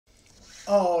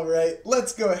All right,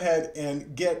 let's go ahead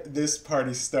and get this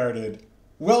party started.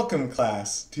 Welcome,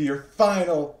 class, to your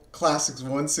final Classics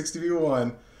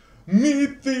 160v1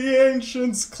 Meet the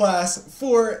Ancients class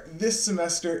for this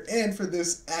semester and for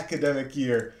this academic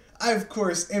year. I, of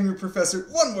course, am your professor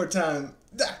one more time,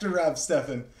 Dr. Rob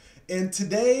Steffen, and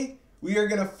today we are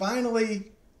going to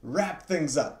finally wrap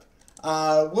things up.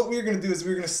 What we're going to do is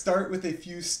we're going to start with a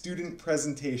few student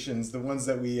presentations, the ones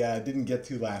that we didn't get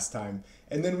to last time,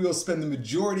 and then we'll spend the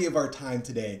majority of our time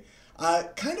today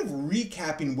kind of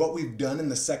recapping what we've done in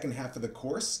the second half of the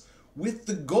course with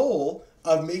the goal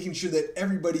of making sure that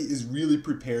everybody is really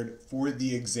prepared for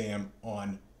the exam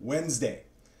on Wednesday.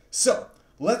 So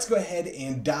let's go ahead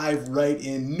and dive right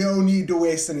in. No need to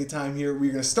waste any time here.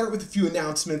 We're going to start with a few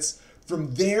announcements.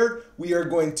 From there, we are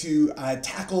going to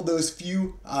tackle those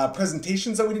few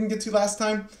presentations that we didn't get to last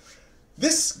time.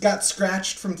 This got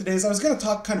scratched from today's. I was going to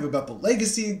talk kind of about the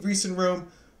legacy of Greece and Rome,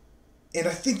 and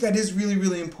I think that is really,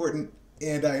 really important,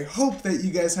 and I hope that you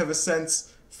guys have a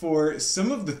sense for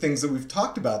some of the things that we've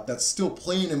talked about that still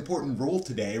play an important role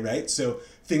today, right? So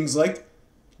things like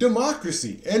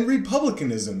democracy and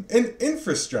republicanism and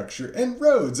infrastructure and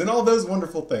roads and all those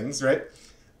wonderful things, right?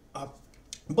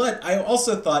 But I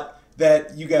also thought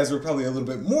that you guys were probably a little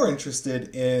bit more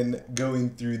interested in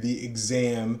going through the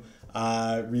exam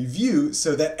review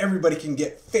so that everybody can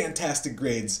get fantastic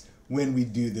grades when we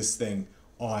do this thing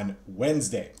on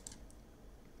Wednesday.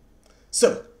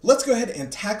 So let's go ahead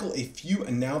and tackle a few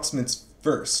announcements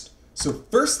first. So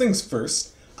first things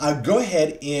first, go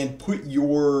ahead and put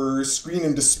your screen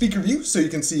into speaker view so you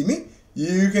can see me.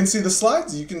 You can see the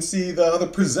slides. You can see the other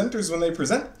presenters when they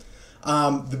present.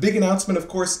 The big announcement, of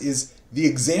course, is the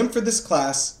exam for this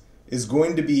class is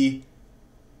going to be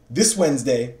this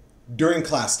Wednesday during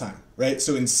class time, right?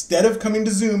 So instead of coming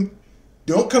to Zoom,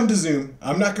 don't come to Zoom.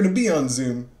 I'm not going to be on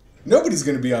Zoom. Nobody's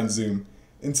going to be on Zoom.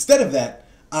 Instead of that,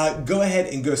 go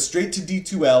ahead and go straight to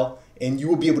D2L, and you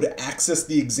will be able to access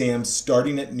the exam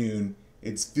starting at noon.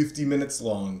 It's 50 minutes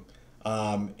long,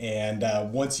 and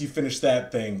once you finish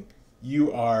that thing,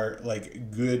 you are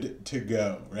like good to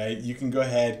go, right? You can go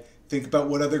ahead, think about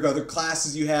what other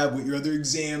classes you have, what your other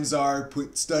exams are,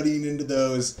 put studying into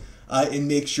those, and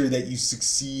make sure that you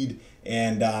succeed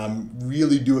and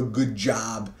really do a good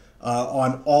job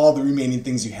on all the remaining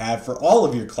things you have for all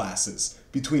of your classes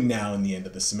between now and the end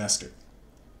of the semester.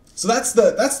 So that's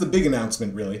the big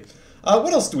announcement, really.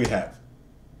 What else do we have?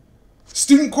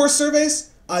 Student course surveys.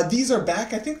 These are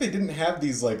back. I think they didn't have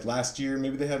these like last year.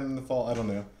 Maybe they had them in the fall. I don't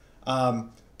know.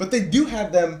 But they do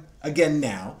have them again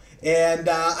now. And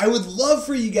I would love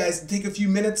for you guys to take a few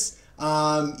minutes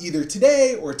either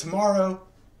today or tomorrow.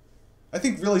 I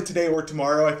think really today or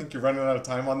tomorrow. I think you're running out of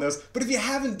time on those. But if you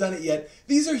haven't done it yet,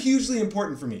 these are hugely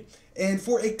important for me. And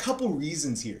for a couple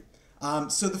reasons here.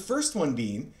 So the first one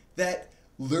being that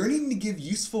learning to give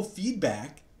useful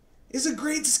feedback is a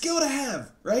great skill to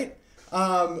have, right?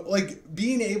 Like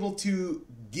being able to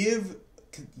give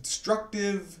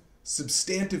constructive,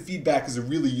 substantive feedback is a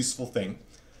really useful thing.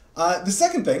 The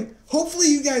second thing, hopefully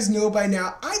you guys know by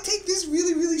now, I take this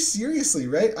really, really seriously,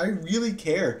 right? I really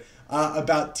care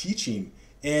about teaching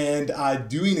and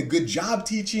doing a good job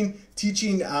teaching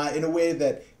in a way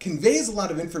that conveys a lot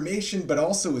of information, but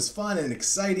also is fun and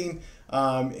exciting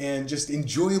and just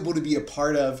enjoyable to be a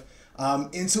part of.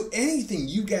 And so anything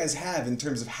you guys have in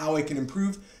terms of how I can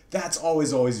improve, that's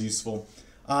always, always useful.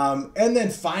 And then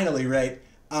finally, right,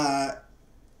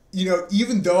 you know,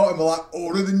 even though I'm a lot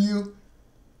older than you,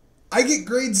 I get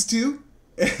grades too.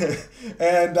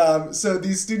 And so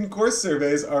these student course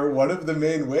surveys are one of the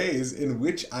main ways in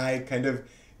which I kind of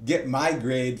get my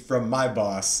grade from my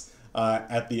boss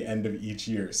at the end of each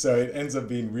year. So it ends up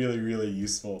being really, really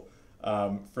useful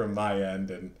from my end.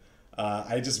 And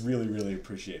I just really, really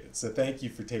appreciate it. So thank you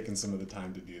for taking some of the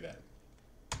time to do that.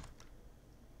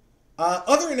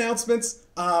 Other announcements,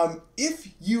 if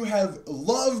you have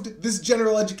loved this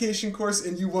general education course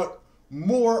and you want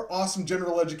more awesome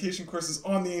general education courses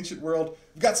on the ancient world,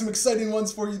 we've got some exciting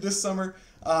ones for you this summer.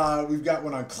 We've got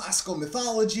one on classical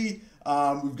mythology,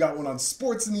 we've got one on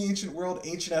sports in the ancient world,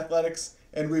 ancient athletics,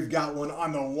 and we've got one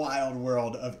on the wild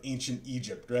world of ancient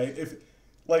Egypt, right? If,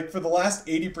 like, for the last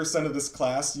 80% of this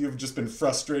class, you've just been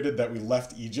frustrated that we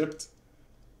left Egypt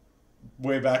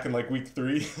way back in like week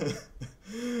 3.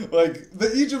 Like, the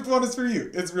Egypt one is for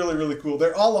you. It's really, really cool.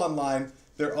 They're all online.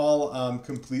 They're all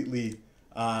completely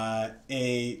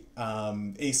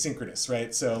asynchronous,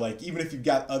 right? So, like, even if you've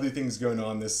got other things going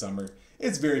on this summer,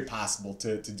 it's very possible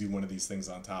to do one of these things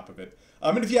on top of it.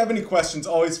 And if you have any questions,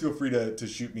 always feel free to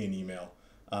shoot me an email,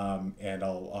 and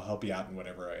I'll help you out in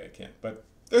whatever I can. But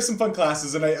there's some fun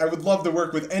classes, and I would love to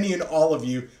work with any and all of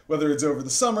you, whether it's over the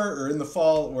summer or in the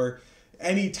fall or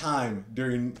any time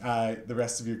during the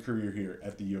rest of your career here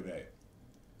at the U of A.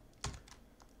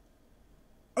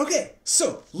 Okay,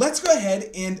 so let's go ahead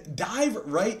and dive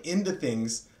right into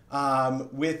things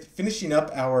with finishing up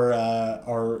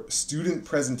our student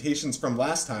presentations from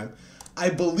last time. I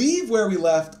believe where we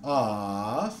left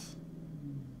off.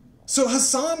 So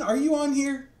Hassan, are you on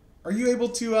here? Are you able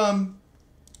to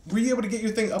were you able to get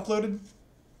your thing uploaded?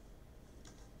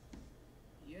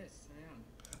 Yes,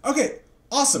 I am. Okay,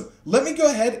 awesome. Let me go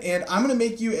ahead and I'm gonna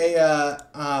make you a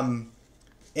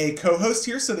co-host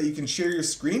here so that you can share your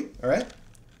screen. All right.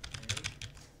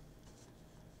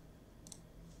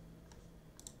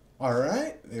 All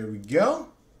right, there we go.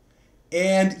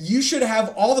 And you should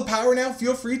have all the power now.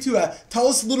 Feel free to tell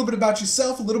us a little bit about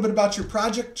yourself, a little bit about your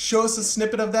project, show us a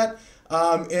snippet of that,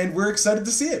 and we're excited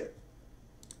to see it.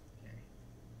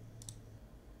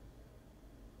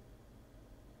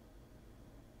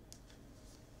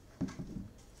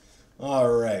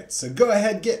 All right, so go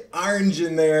ahead, get orange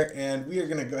in there, and we are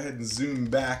gonna go ahead and zoom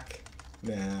back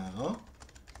now.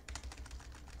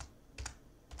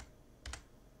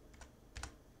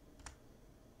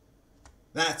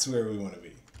 That's where we want to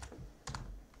be.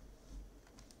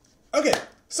 Okay,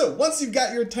 so once you've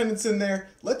got your attendance in there,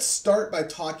 let's start by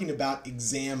talking about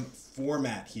exam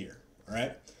format here, all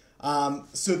right?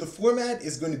 So the format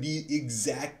is going to be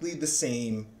exactly the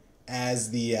same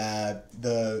as the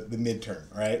midterm,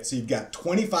 all right? So you've got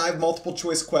 25 multiple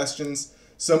choice questions.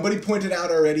 Somebody pointed out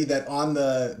already that on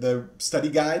the study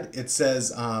guide, it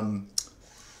says,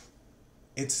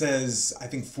 I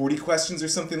think 40 questions or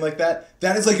something like that.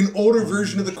 That is like an older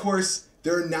version of the course.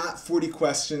 There are not 40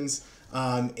 questions.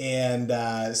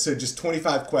 So just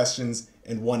 25 questions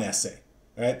and one essay.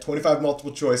 All right, 25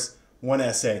 multiple choice, one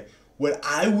essay. What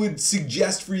I would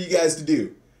suggest for you guys to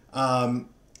do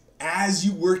as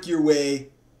you work your way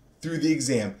through the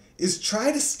exam is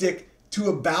try to stick to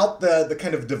about the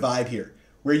kind of divide here,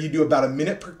 where you do about a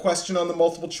minute per question on the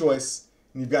multiple choice,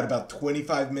 and you've got about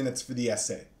 25 minutes for the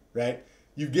essay, right?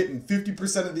 You're getting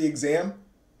 50% of the exam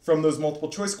from those multiple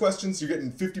choice questions. You're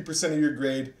getting 50% of your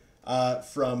grade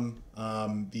from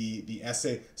the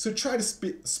essay. So try to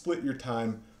split your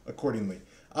time accordingly.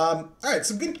 All right,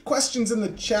 some good questions in the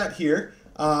chat here.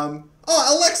 Oh,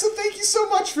 Alexa, thank you so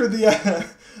much for the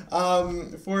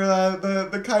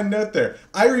kind note there.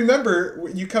 I remember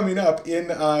you coming up in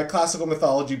classical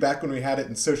mythology back when we had it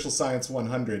in Social Science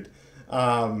 100.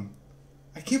 I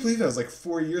can't believe that was like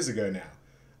 4 years ago now.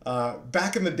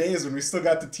 Back in the days when we still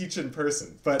got to teach in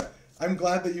person. But I'm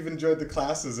glad that you've enjoyed the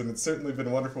classes, and it's certainly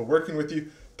been wonderful working with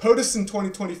you. POTUS in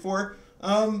 2024,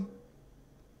 I'll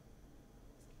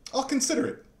consider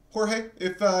it. Jorge,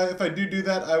 if I do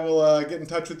that, I will get in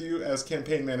touch with you as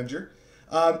campaign manager.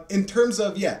 In terms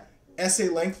of, essay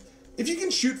length, if you can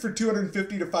shoot for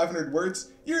 250 to 500 words,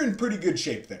 you're in pretty good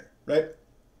shape there, right?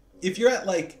 If you're at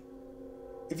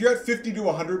 50 to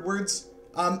 100 words,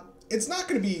 it's not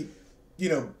going to be,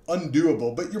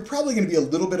 undoable, but you're probably going to be a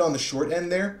little bit on the short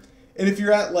end there. And if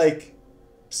you're at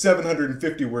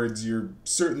 750 words, you're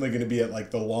certainly going to be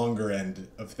at the longer end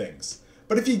of things.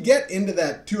 But if you get into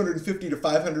that 250 to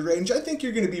 500 range, I think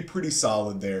you're going to be pretty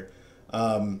solid there.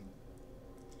 And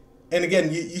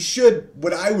again, you should,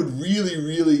 what I would really,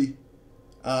 really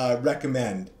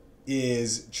recommend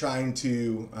is trying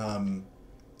to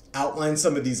outline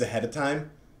some of these ahead of time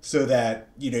so that,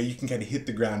 you can kind of hit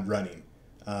the ground running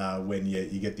when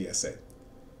you get the essay.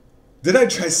 Did I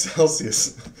try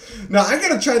Celsius? No, I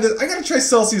gotta try this. I gotta try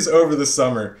Celsius over the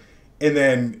summer, and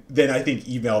then I think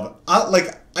email.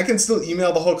 I can still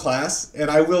email the whole class, and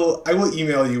I will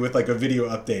email you with a video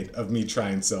update of me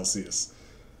trying Celsius.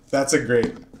 That's a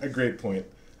great point.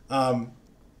 Oh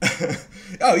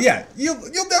yeah, you'll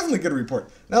definitely get a report.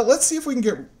 Now let's see if we can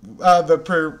get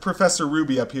Professor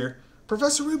Ruby up here.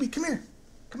 Professor Ruby, come here.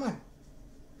 Come on.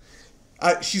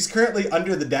 She's currently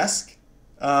under the desk.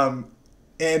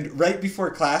 And right before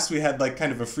class, we had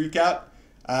kind of a freak out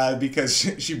because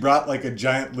she brought a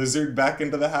giant lizard back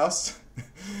into the house.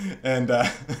 And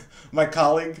my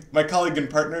colleague and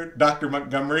partner, Dr.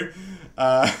 Montgomery,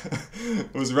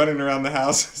 was running around the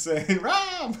house saying,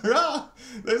 "Rob, Rob,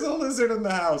 there's a lizard in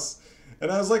the house."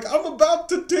 And I was like, "I'm about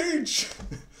to teach."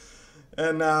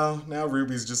 And now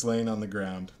Ruby's just laying on the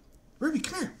ground. Ruby,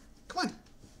 come here. Come on.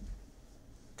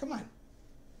 Come on.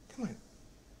 Come on.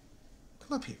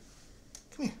 Come up here.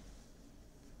 Come here.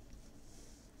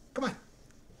 Come on.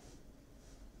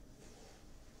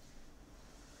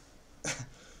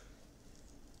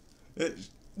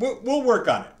 We'll work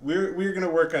on it. We're going to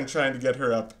work on trying to get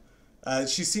her up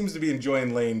She seems to be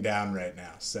enjoying laying down right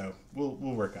now, so we'll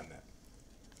work on that.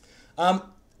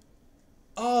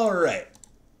 All right.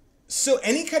 So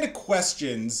any kind of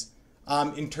questions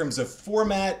in terms of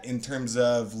format, in terms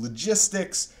of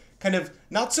logistics, kind of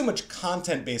not so much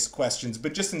content-based questions,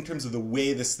 but just in terms of the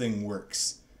way this thing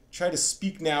works. Try to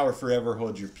speak now or forever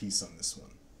hold your peace on this one.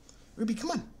 Ruby,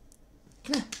 come on.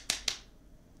 Come here.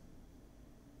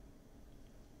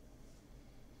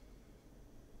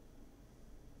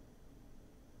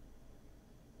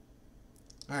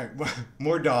 All right, well,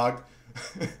 more dog.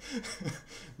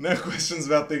 No questions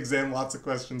about the exam, lots of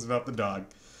questions about the dog.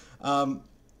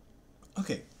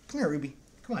 Okay, come here, Ruby.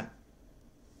 Come on.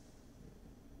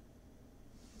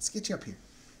 Let's get you up here.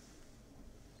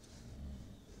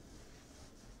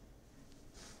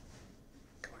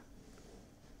 Come on.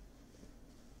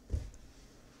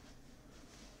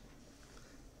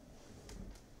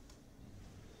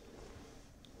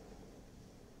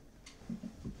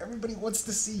 Everybody wants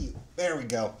to see you. There we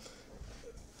go.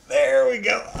 There we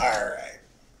go. All right.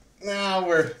 Now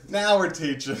we're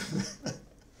teaching.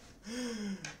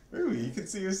 Ruby, you can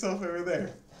see yourself over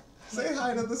there. Say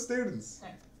hi to the students.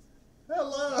 Hi.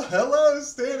 Hello,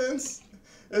 students.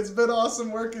 It's been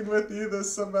awesome working with you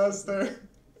this semester.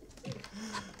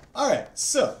 All right,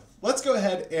 so let's go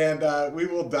ahead and we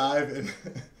will dive in.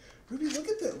 Ruby, look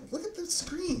at the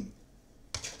screen.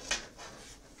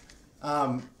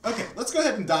 Okay, let's go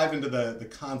ahead and dive into the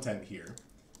content here.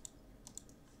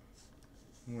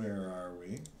 Where are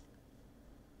we?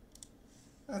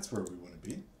 That's where we want to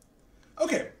be.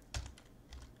 Okay.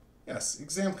 Yes,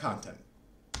 exam content.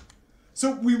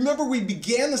 So we remember we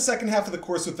began the second half of the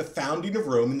course with the founding of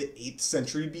Rome in the 8th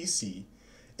century BC.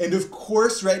 And of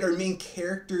course, right, our main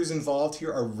characters involved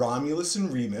here are Romulus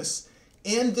and Remus,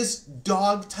 and this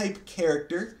dog-type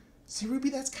character. See, Ruby,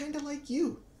 that's kind of like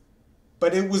you.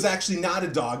 But it was actually not a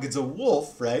dog, it's a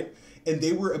wolf, right? And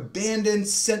they were abandoned,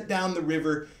 sent down the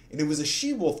river, and it was a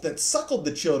she-wolf that suckled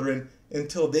the children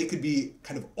until they could be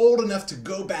kind of old enough to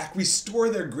go back, restore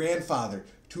their grandfather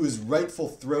to his rightful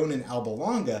throne in Alba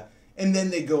Longa, and then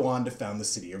they go on to found the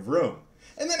city of Rome.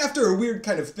 And then after a weird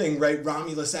kind of thing, right,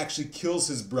 Romulus actually kills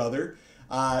his brother,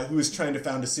 who is trying to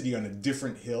found a city on a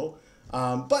different hill.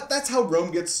 But that's how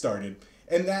Rome gets started,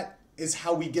 and that is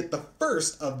how we get the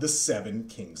first of the 7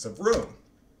 kings of Rome,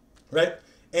 right?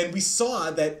 And we saw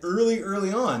that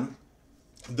early on,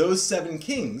 those 7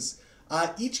 kings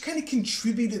each kind of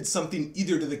contributed something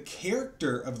either to the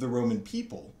character of the Roman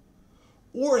people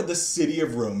or the city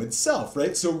of Rome itself,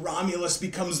 right? So Romulus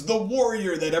becomes the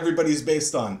warrior that everybody's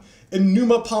based on. And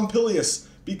Numa Pompilius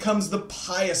becomes the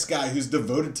pious guy who's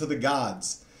devoted to the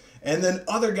gods. And then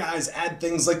other guys add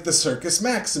things like the Circus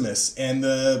Maximus and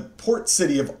the port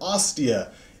city of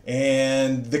Ostia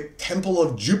and the temple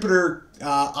of Jupiter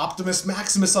Optimus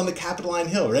Maximus on the Capitoline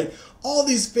Hill, right? All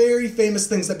these very famous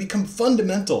things that become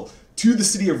fundamental to the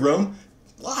city of Rome,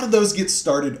 a lot of those get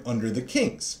started under the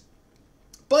kings.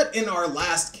 But in our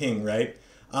last king, right,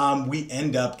 we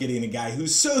end up getting a guy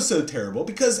who's so terrible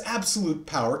because absolute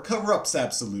power corrupts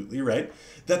absolutely, right?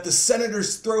 That the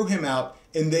senators throw him out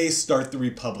and they start the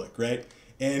Republic, right?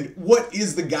 And what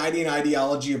is the guiding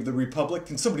ideology of the Republic?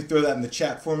 Can somebody throw that in the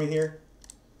chat for me here?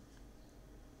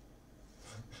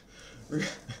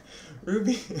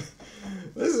 Ruby,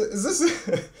 is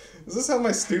this how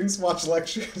my students watch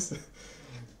lectures?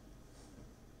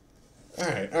 All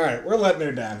right, we're letting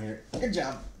her down here. Good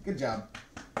job.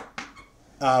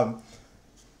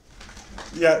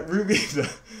 Yeah, Ruby,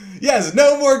 yes,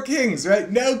 no more kings,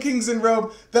 right? No kings in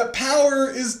Rome. That power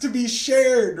is to be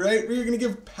shared, right? We're going to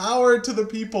give power to the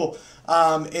people,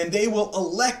 and they will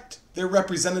elect their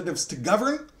representatives to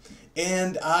govern.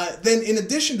 And then in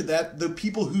addition to that, the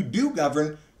people who do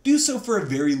govern do so for a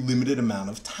very limited amount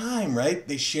of time, right?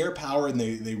 They share power and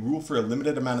they rule for a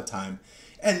limited amount of time.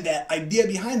 And that idea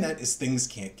behind that is things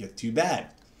can't get too bad.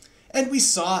 And we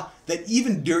saw that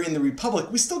even during the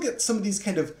Republic, we still get some of these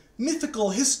kind of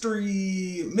mythical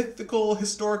historical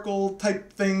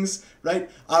type things, right?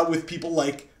 With people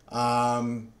like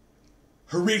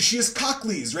Horatius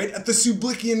Cocles, right? At the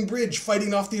Sublician Bridge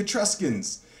fighting off the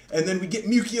Etruscans. And then we get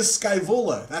Mucius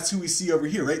Scaevola, that's who we see over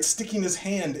here, right? Sticking his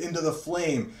hand into the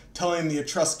flame, telling the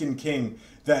Etruscan king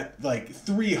that like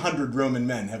 300 Roman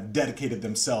men have dedicated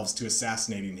themselves to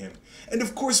assassinating him. And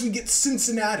of course we get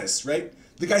Cincinnatus, right?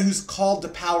 The guy who's called to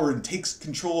power and takes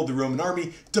control of the Roman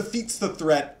army, defeats the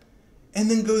threat, and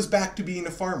then goes back to being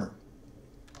a farmer.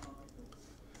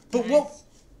 But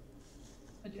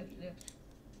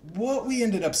what we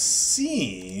ended up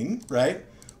seeing, right,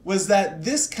 was that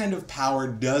this kind of power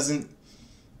doesn't,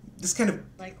 this kind of...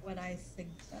 Like what I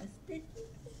suggested?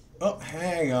 Oh,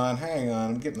 hang on, hang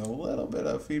on. I'm getting a little bit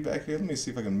of feedback here. Let me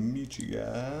see if I can mute you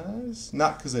guys.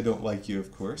 Not because I don't like you,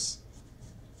 of course.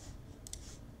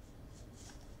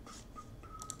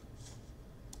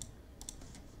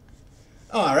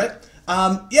 All right.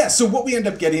 Yeah, so what we end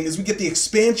up getting is we get the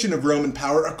expansion of Roman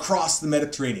power across the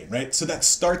Mediterranean, right? So that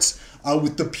starts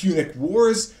with the Punic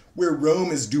Wars, where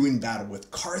Rome is doing battle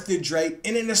with Carthage, right?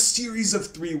 And in a series of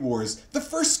 3 wars, the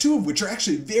first 2 of which are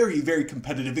actually very, very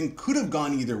competitive and could have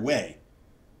gone either way,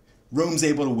 Rome's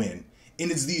able to win. And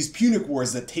it's these Punic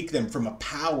Wars that take them from a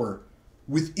power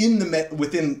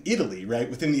within Italy, right?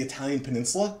 Within the Italian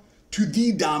peninsula, to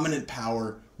the dominant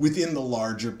power within the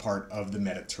larger part of the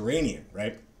Mediterranean,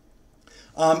 right?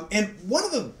 And one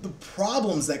of the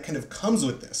problems that kind of comes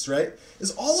with this, right,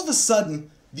 is all of a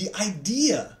sudden the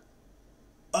idea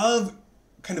of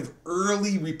kind of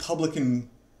early Republican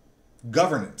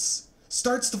governance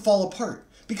starts to fall apart.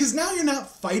 Because now you're not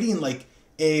fighting like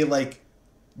a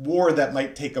war that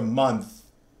might take a month,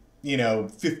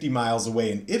 50 miles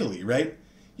away in Italy, right?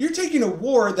 You're taking a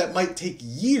war that might take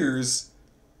years,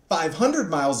 500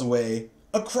 miles away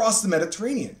across the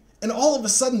Mediterranean. And all of a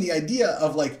sudden the idea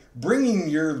of bringing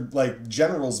your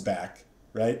generals back,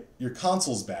 right? Your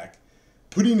consuls back,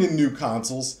 putting in new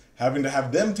consuls, having to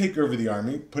have them take over the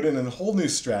army, put in a whole new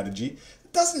strategy,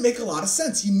 it doesn't make a lot of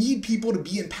sense. You need people to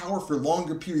be in power for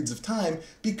longer periods of time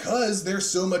because they're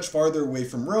so much farther away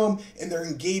from Rome and they're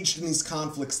engaged in these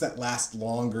conflicts that last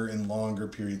longer and longer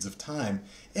periods of time.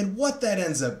 And what that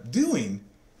ends up doing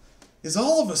is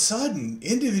all of a sudden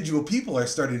individual people are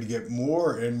starting to get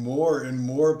more and more and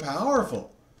more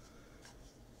powerful.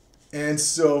 And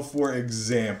so, for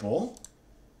example,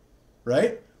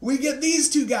 right? We get these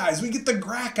 2 guys. We get the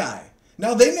Gracchi.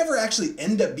 Now, they never actually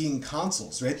end up being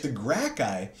consuls, right? The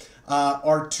Gracchi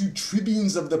are 2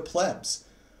 tribunes of the plebs.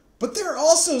 But they're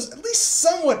also at least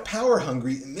somewhat power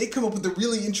hungry, and they come up with a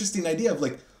really interesting idea of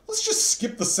let's just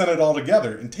skip the Senate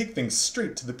altogether and take things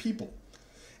straight to the people.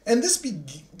 And this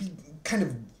kind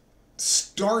of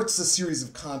starts a series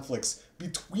of conflicts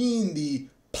between the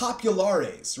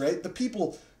populares, right? The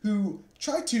people who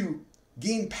try to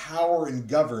gain power and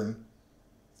govern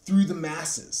through the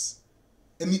masses,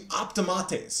 and the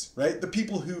optimates, right? The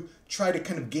people who try to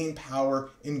kind of gain power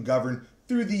and govern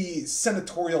through the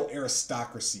senatorial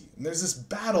aristocracy. And there's this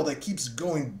battle that keeps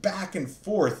going back and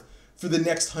forth for the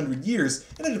next 100 years,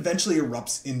 and it eventually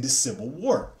erupts into civil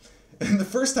war. And the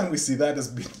first time we see that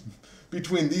is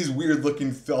between these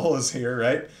weird-looking fellows here,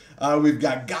 right? We've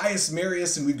got Gaius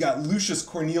Marius and we've got Lucius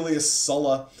Cornelius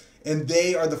Sulla, and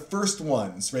they are the first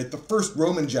ones, right? The first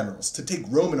Roman generals to take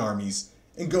Roman armies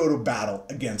and go to battle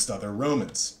against other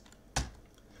Romans.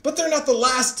 But they're not the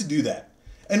last to do that.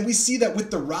 And we see that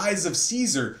with the rise of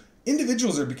Caesar,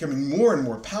 individuals are becoming more and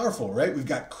more powerful, right? We've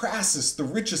got Crassus, the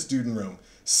richest dude in Rome.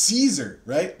 Caesar,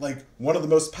 right? One of the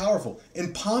most powerful.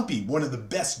 And Pompey, one of the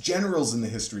best generals in the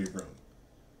history of Rome.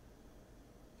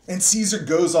 And Caesar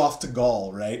goes off to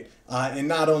Gaul, right? And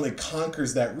not only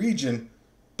conquers that region,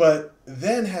 but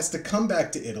then has to come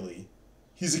back to Italy.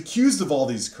 He's accused of all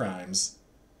these crimes.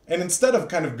 And instead of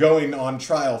kind of going on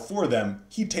trial for them,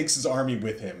 he takes his army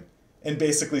with him and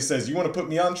basically says, you want to put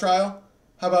me on trial?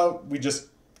 How about we just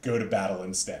go to battle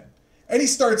instead? And he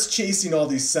starts chasing all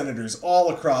these senators all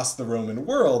across the Roman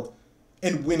world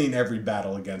and winning every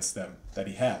battle against them that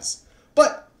he has.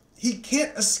 But he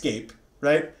can't escape,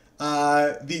 right?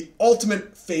 The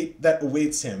ultimate fate that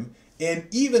awaits him. And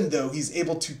even though he's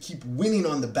able to keep winning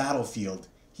on the battlefield,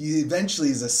 he eventually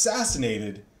is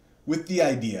assassinated with the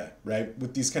idea, right?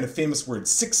 With these kind of famous words,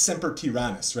 sic semper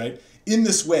tyrannis, right? In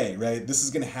this way, right? This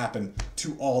is going to happen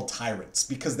to all tyrants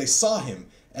because they saw him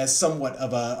as somewhat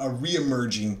of a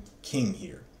re-emerging king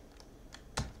here.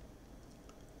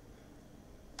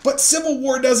 But civil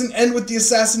war doesn't end with the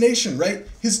assassination, right?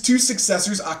 His 2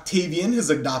 successors, Octavian,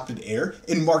 his adopted heir,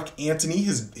 and Mark Antony,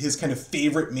 his kind of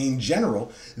favorite main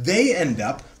general, they end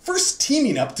up first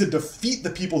teaming up to defeat the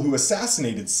people who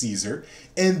assassinated Caesar,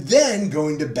 and then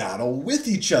going to battle with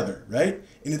each other, right?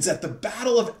 And it's at the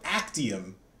Battle of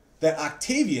Actium that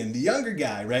Octavian, the younger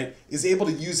guy, right, is able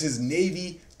to use his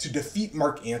navy to defeat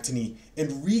Mark Antony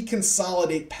and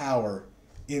reconsolidate power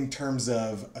in terms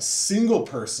of a single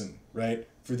person, right,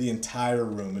 for the entire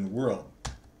Roman world.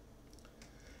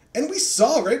 And we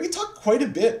saw, right, we talked quite a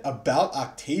bit about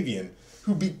Octavian,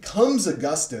 who becomes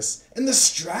Augustus, and the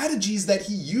strategies that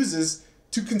he uses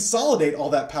to consolidate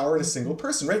all that power in a single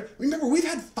person, right? Remember, we've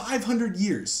had 500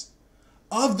 years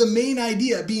of the main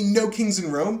idea being no kings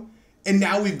in Rome, and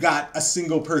now we've got a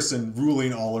single person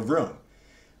ruling all of Rome.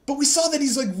 But we saw that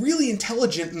he's really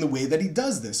intelligent in the way that he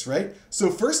does this, right?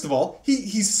 So first of all,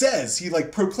 he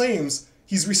proclaims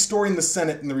he's restoring the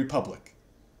Senate and the Republic,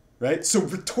 right? So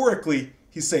rhetorically,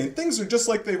 he's saying things are just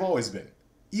like they've always been,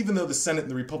 even though the Senate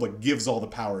and the Republic gives all the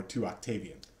power to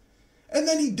Octavian. And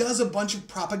then he does a bunch of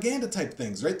propaganda type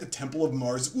things, right? The Temple of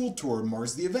Mars Ultor,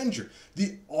 Mars the Avenger,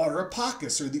 the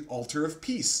Aurapacus, or the Altar of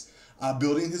Peace,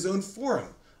 building his own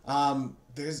forum.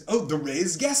 There's the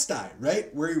Res Gestae,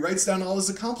 right? Where he writes down all his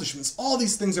accomplishments. All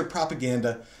these things are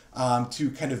propaganda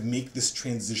to kind of make this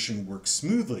transition work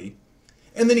smoothly.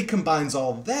 And then he combines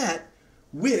all that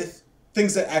with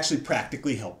things that actually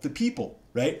practically help the people,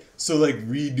 right? So like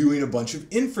redoing a bunch of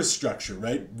infrastructure,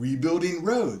 right? Rebuilding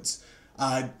roads,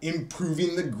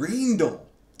 improving the grain dole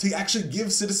to actually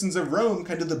give citizens of Rome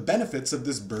kind of the benefits of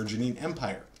this burgeoning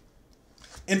empire.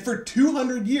 And for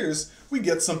 200 years, we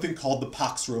get something called the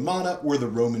Pax Romana, or the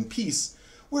Roman peace,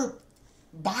 where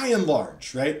by and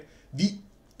large, right,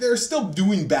 they're still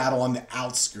doing battle on the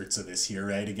outskirts of this here,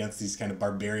 right, against these kind of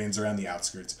barbarians around the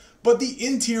outskirts. But the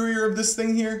interior of this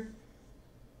thing here,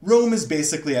 Rome is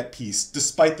basically at peace,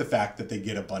 despite the fact that they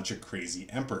get a bunch of crazy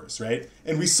emperors, right?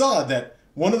 And we saw that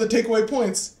one of the takeaway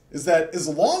points is that as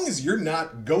long as you're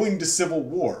not going to civil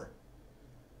war,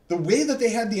 the way that they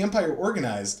had the empire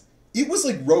organized, it was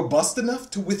like robust enough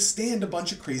to withstand a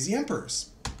bunch of crazy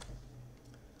emperors.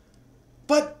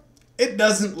 But it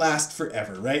doesn't last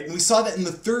forever, right? And we saw that in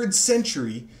the 3rd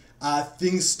century,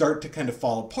 things start to kind of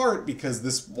fall apart because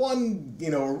this one,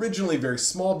 originally very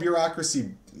small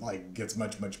bureaucracy gets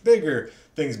much, much bigger.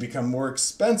 Things become more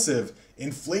expensive.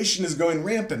 Inflation is going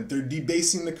rampant. They're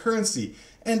debasing the currency.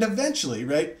 And eventually,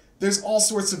 right, there's all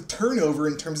sorts of turnover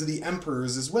in terms of the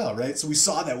emperors as well, right? So we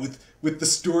saw that with the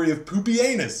story of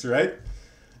Pupienus, right?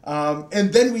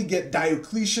 And then we get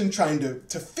Diocletian trying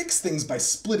to fix things by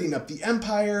splitting up the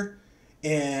empire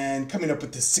and coming up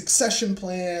with this succession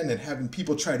plan and having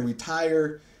people try to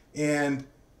retire. And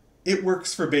it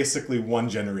works for basically one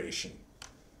generation.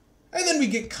 And then we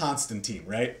get Constantine,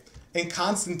 right? And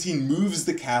Constantine moves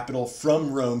the capital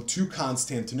from Rome to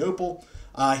Constantinople.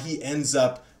 He ends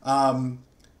up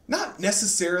not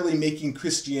necessarily making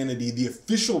Christianity the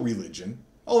official religion,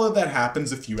 although that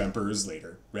happens a few emperors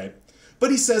later, right? But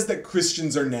he says that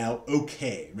Christians are now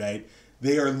okay, right?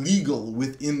 They are legal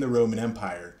within the Roman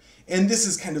Empire. And this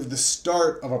is kind of the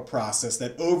start of a process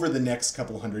that over the next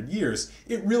couple hundred years,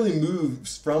 it really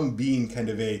moves from being kind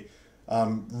of a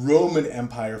Roman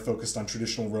Empire focused on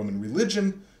traditional Roman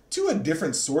religion to a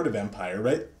different sort of empire,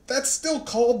 right? That's still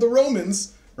called the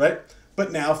Romans, right?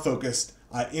 But now focused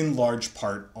in large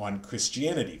part on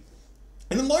Christianity.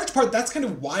 And in large part, that's kind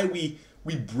of why we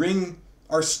bring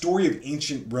our story of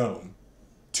ancient Rome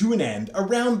to an end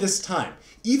around this time.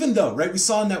 Even though, right, we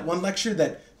saw in that one lecture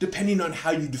that depending on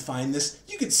how you define this,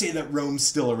 you could say that Rome's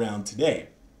still around today.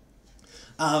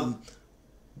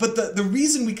 But the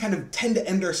reason we kind of tend to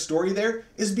end our story there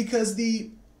is because the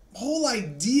whole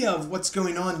idea of what's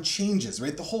going on changes,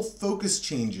 right? The whole focus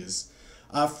changes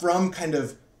from kind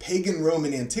of pagan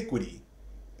Roman antiquity,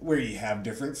 where you have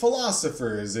different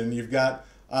philosophers and you've got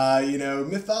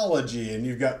mythology and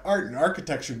you've got art and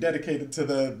architecture dedicated to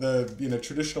the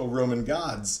traditional Roman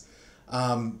gods,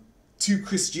 to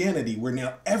Christianity, where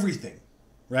now everything,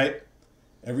 right?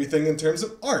 Everything in terms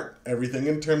of art, everything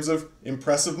in terms of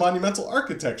impressive monumental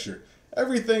architecture,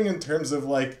 everything in terms of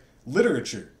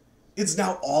literature, it's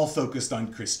now all focused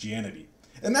on Christianity.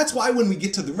 And that's why when we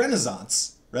get to the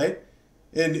Renaissance, right?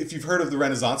 And if you've heard of the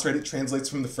Renaissance, right, it translates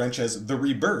from the French as the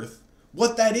rebirth.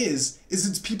 What that is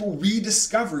it's people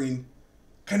rediscovering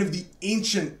kind of the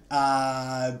ancient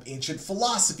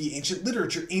philosophy, ancient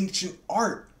literature, ancient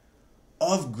art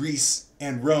of Greece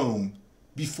and Rome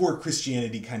before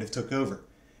Christianity kind of took over.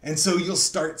 And so you'll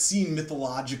start seeing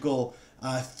mythological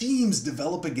themes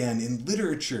develop again in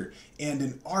literature and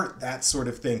in art, that sort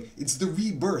of thing. It's the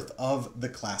rebirth of the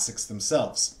classics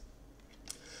themselves.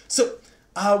 So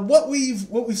what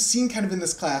we've seen kind of in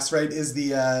this class, right, is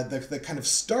the kind of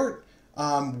start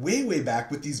way back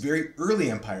with these very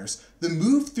early empires, the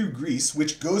move through Greece,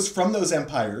 which goes from those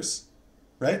empires,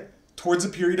 right, towards a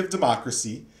period of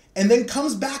democracy, and then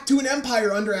comes back to an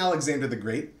empire under Alexander the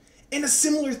Great, and a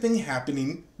similar thing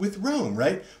happening with Rome,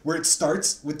 right, where it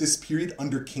starts with this period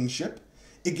under kingship,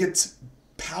 it gets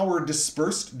power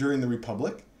dispersed during the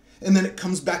Republic, and then it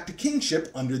comes back to kingship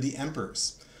under the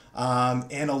emperors.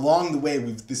 And along the way,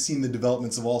 we've seen the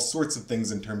developments of all sorts of things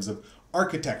in terms of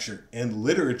architecture and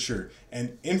literature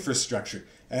and infrastructure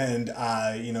and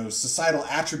societal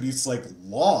attributes like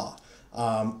law.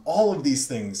 All of these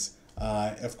things,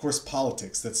 of course,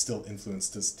 politics that still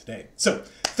influenced us today. So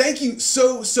thank you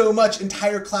so much,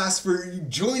 entire class, for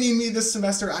joining me this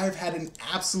semester. I have had an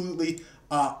absolutely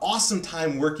Awesome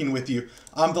time working with you.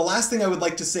 The last thing I would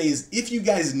like to say is if you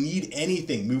guys need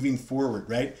anything moving forward,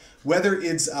 right? Whether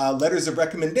it's letters of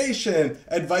recommendation,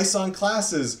 advice on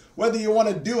classes, whether you want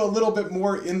to do a little bit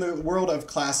more in the world of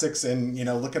classics and, you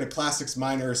know, look at a classics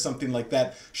minor or something like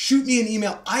that, shoot me an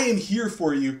email. I am here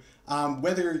for you.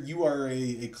 Whether you are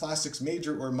a classics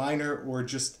major or minor or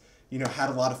just, you know, had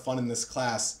a lot of fun in this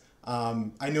class.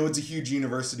 I know it's a huge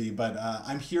university, but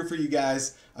I'm here for you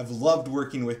guys. I've loved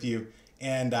working with you.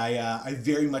 And I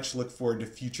very much look forward to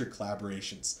future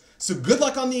collaborations. So good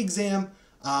luck on the exam,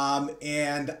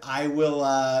 and I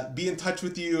will be in touch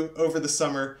with you over the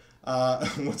summer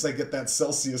once I get that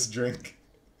Celsius drink.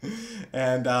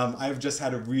 And I've just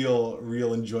had a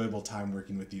real enjoyable time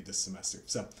working with you this semester.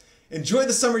 So enjoy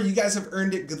the summer. You guys have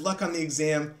earned it. Good luck on the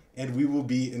exam, and we will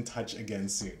be in touch again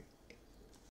soon.